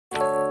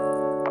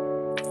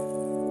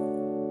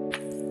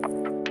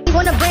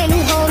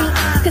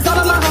cause all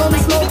of my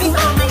homies smoking.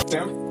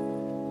 Sam?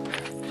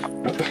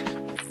 What the?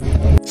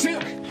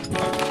 Sam!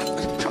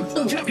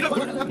 Get up!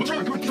 What's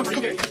wrong? Are you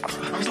okay?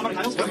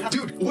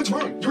 Dude, what's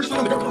wrong? You were just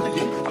on the ground.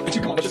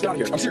 Dude, come on, let's just get out of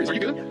here. I'm serious. Are you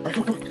good? Alright,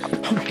 come on. Oh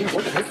my goodness,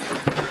 what the heck?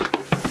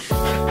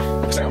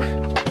 Sam?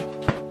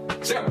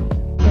 Sam?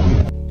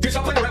 Dude,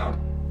 stop playing around.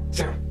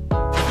 Sam?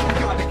 Oh my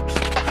god.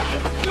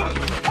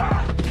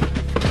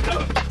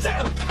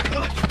 Sam!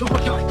 Oh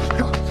my god.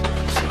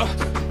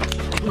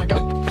 Oh my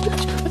god.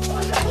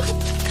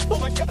 Oh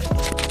my god.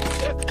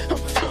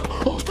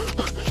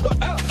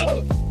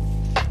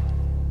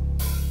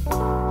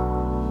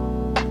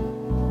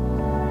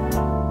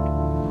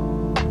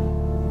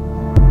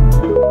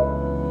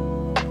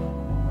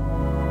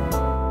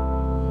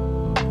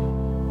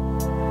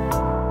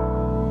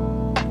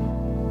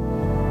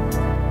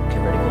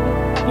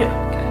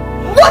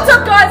 What's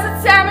up, guys?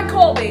 It's Sam and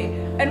Colby,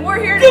 and we're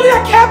here to— Dude,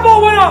 that cat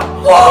ball went up!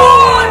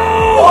 What?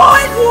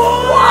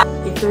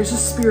 If there's a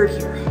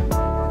spirit here,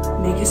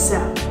 make a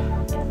sound.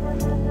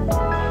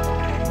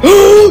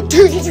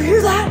 Dude, did you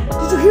hear that?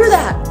 Did you hear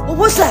that? What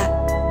was that?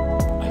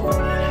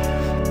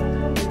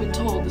 We've been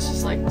told this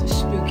is like the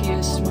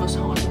spookiest, most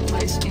haunted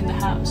place in the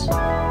house.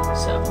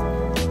 So,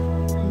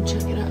 come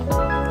check it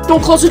out.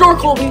 Don't close the door,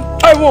 Colby.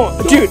 I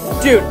won't! Dude,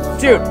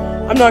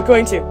 I'm not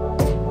going to.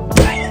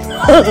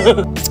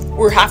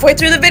 We're halfway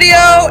through the video,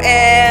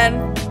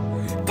 and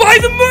Buy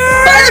the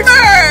merch! buy the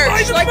merch!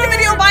 Buy the Like the merch!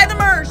 video, buy the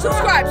merch!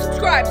 Subscribe!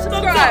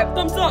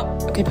 Thumbs up!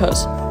 Okay,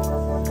 pose.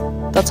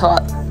 That's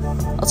hot.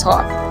 That's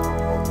hot.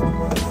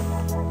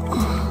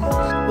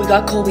 We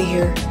got Colby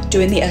here,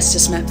 doing the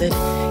Estes method.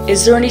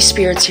 Is there any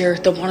spirits here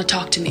that want to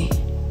talk to me?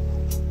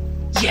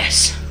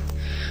 Yes.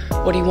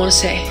 What do you want to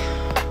say?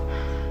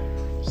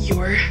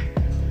 You're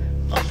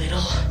a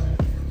little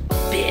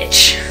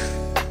bitch.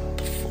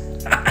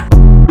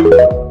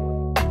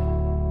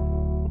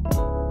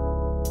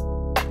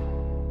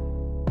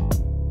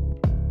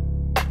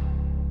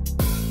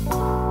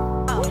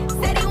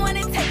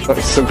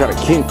 Some kind of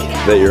kink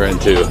that you're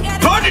into.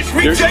 Punish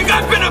me, Jake!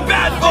 I've been a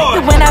bad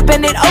boy! When I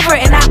bend it over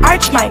and I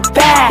arch my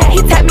back,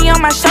 he tapped me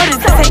on my shoulders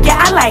and said, yeah,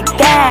 I like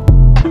that.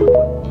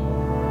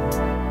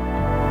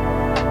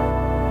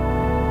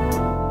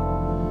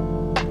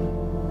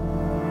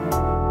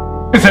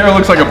 His hair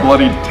looks like a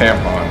bloody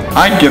tampon.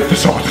 I get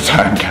this all the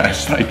time,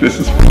 guys. Like, this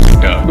is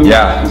f***ed up.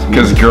 Yeah,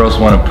 because girls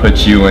want to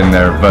put you in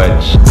their veg.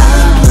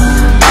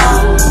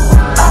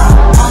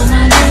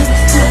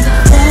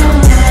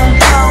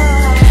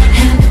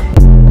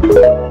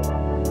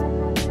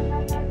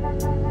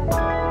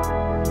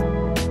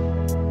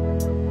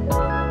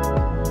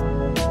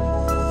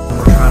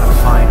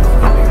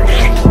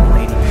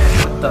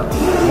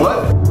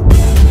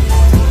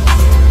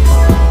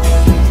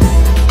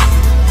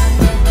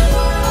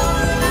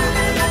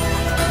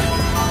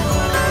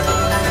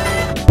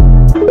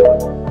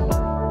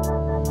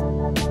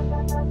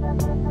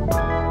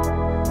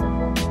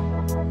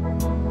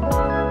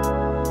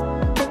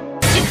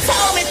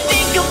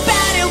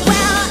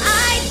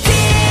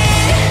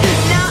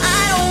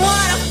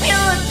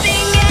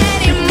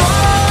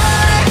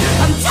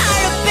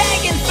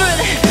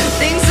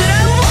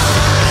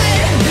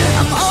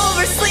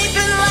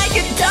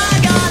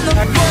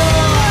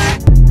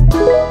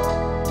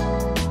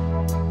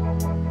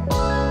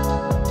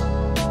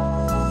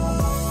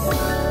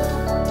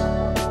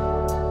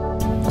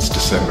 It's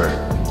December.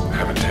 I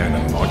haven't tanned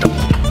in a long time.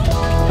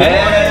 Hey!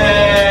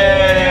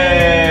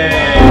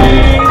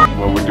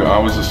 What we do? I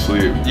was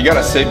asleep. You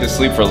gotta save the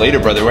sleep for later,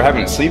 brother. We're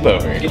having a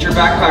sleepover. Get your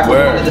backpack.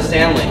 Where? We're going to the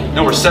Stanley.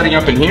 No, we're setting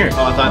up in here.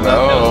 Oh, I thought that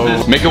was No.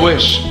 this. Make a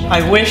wish.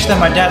 I wish that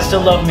my dad still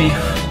loved me.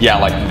 Yeah,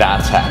 like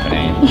that's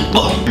happening.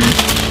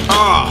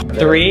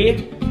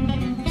 3,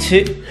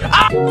 2.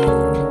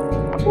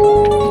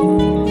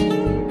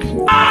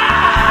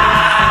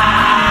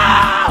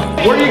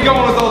 Where are you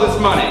going with all this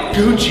money?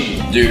 Gucci.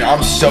 Dude,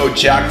 I'm so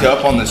jacked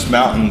up on this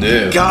Mountain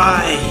Dew.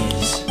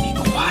 Guys, be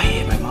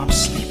quiet. My mom's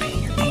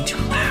sleeping. You're being too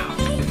loud.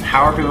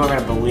 How are people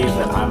gonna believe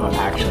that I'm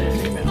actually a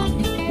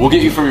female? We'll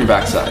get you from your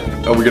backside.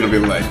 Are we gonna be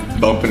like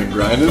bumping and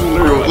grinding?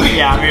 Or what?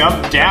 Yeah, I mean,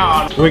 I'm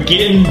down. We're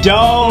getting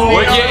dough.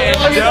 We're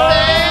getting dough.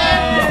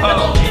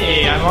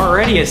 Hey, I'm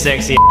already a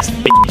sexy ass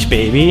bitch,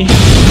 baby.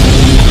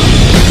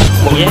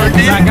 Yeah,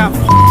 'cause I got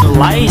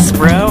lice,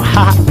 bro.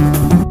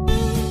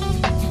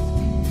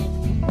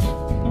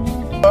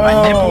 My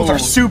nipples are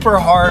super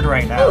hard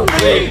right now.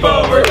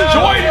 Sleepover.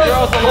 Join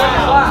us.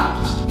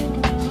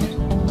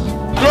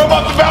 Throw him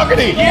off the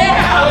balcony.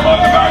 Yeah. Throw him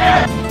off the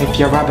balcony. If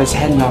you rub his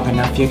head long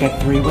enough, you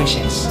get 3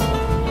 wishes.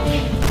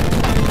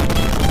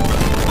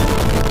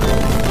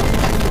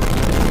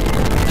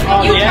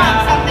 Oh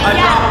yeah, I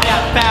dropped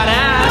that fat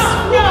ass.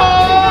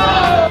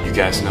 You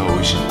guys know what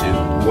we should do?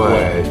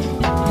 What?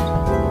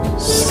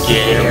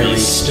 Scary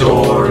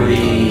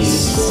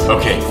stories.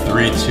 Okay,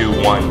 3, 2,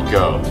 1,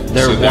 go.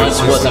 There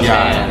once was a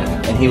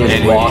man and he was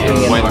walking in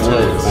the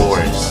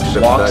woods.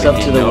 Walks up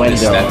to the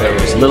window.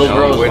 Little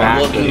girl's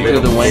looking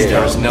through the window.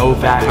 There was no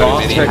vacuum.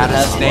 Lost her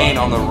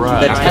Tesla.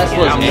 The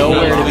Tesla's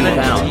nowhere to be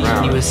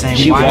found. He was saying,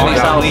 She why walks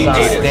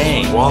outside,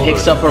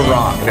 picks up a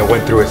rock. And it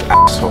went through his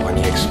asshole and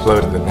he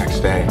exploded the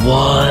next day.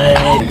 What?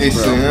 Hey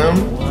Sam,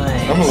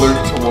 I'm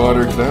allergic to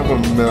water. Can I have a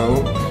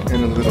melt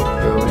and a little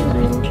belly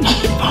rub?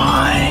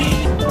 Fine.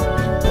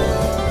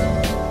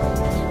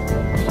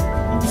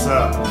 What's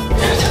up?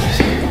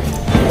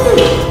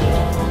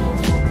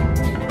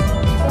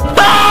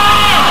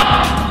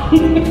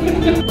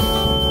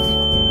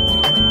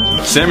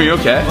 Sam, are you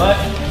okay? What?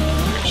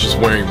 She's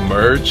wearing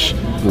merch.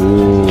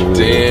 Ooh.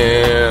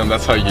 Damn,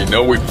 that's how you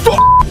know we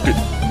f***ed it.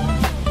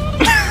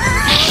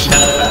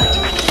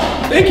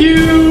 Thank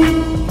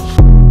you.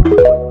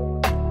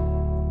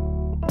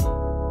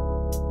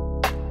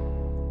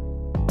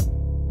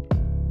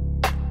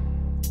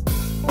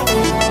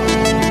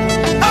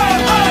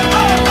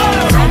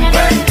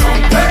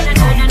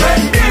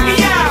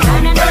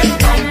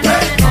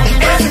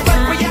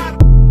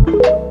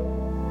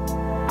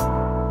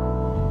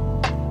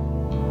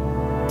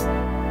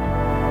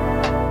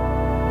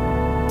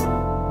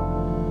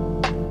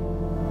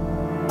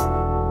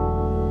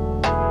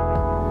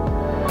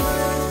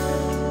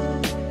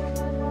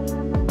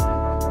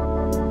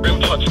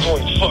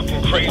 Going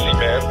fucking crazy,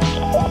 man.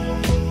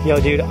 Yo,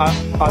 dude, I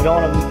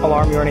don't want to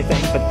alarm you or anything,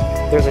 but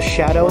there's a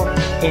shadow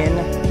in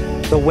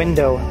the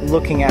window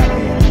looking at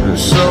me.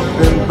 There's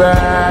something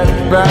bad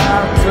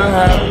about to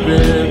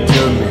happen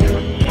to me.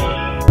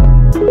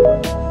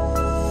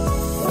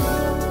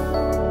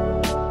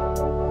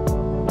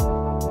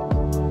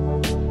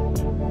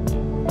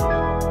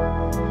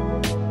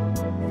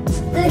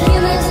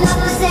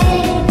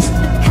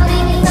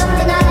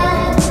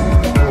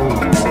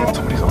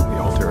 Somebody's on the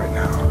altar right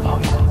now. Oh,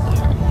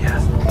 yeah.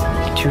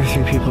 2 or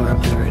 3 people are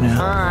up there right now.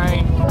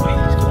 Hi.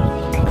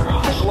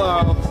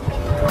 Hello.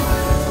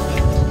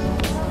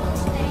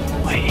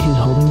 Wait, he's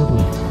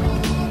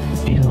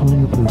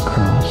holding a blue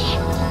cross.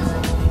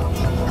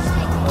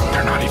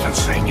 They're not even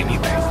saying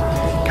anything.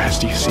 Guys,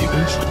 do you see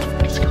this? What the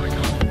f is going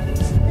on?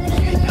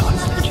 No, I'm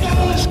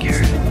legitimately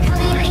scared.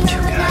 There's 2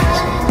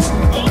 guys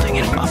holding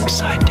an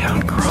upside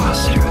down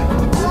cross.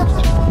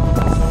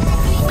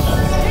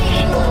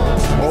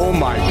 Oh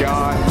my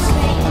god.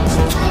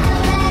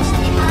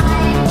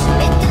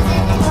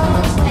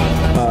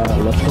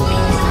 Let's go to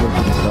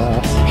the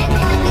glass.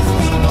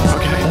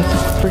 Okay.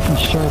 That's freaking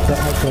sharp. That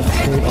might go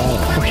straight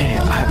off. Okay,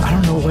 I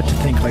don't know what to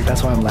think. Like,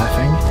 that's why I'm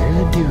laughing. There's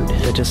a dude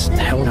that just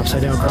held an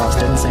upside down cross,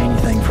 didn't say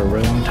anything for a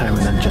really long time,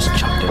 and then just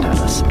chucked it at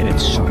us. And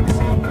it's sharp.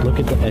 Look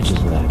at the edges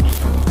of that.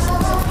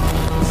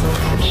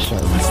 It's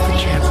sharp. What's the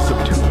chances of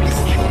 2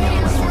 people showing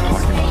up as we're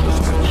talking about this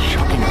and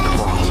chucking a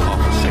cross off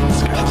the same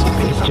sky?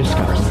 It just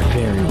got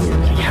very weird.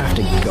 You have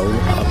to go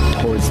up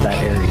towards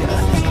that area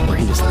where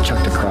he just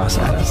chucked a cross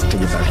at us to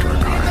get back to our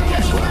car.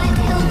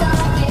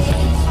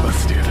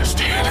 Let's do this,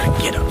 dude.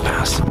 Get up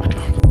past him.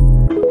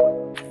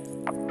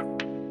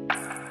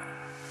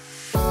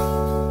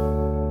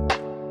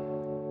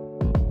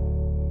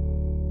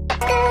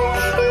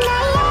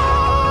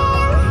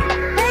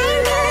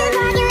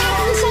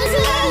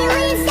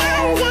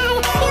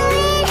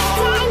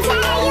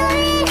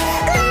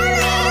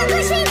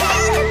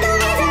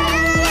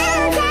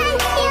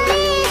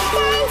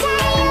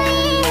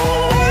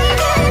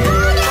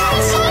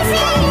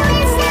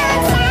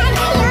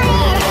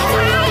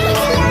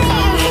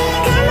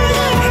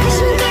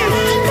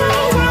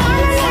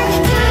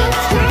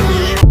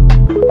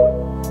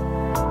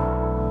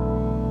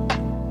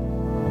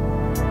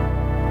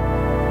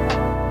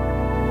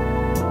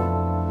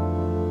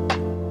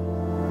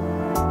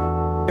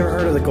 Ever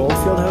heard of the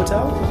Goldfield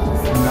Hotel?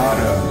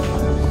 Nada.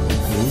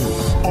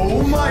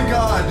 Oh my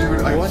god,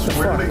 dude. I What the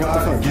swear fuck? to What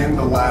God, the fuck? again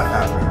the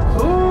laugh happened.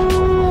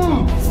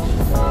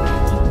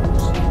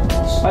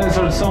 I just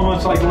heard so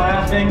much like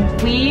laughing.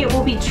 We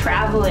will be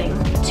traveling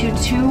to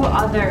 2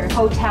 other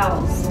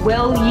hotels.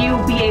 Will you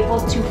be able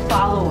to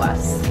follow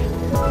us?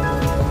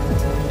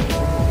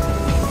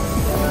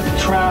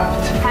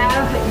 Trapped.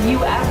 Have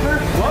you ever?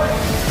 What?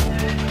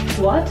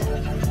 What?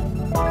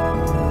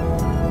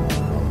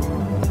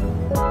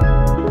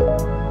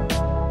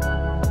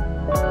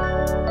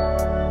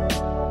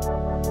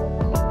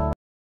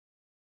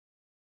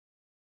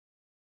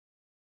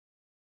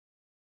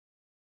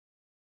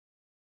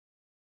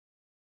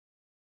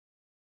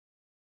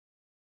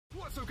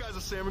 What's up, guys?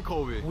 It's Sam and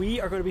Colby. We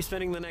are going to be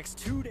spending the next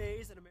 2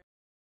 days in America.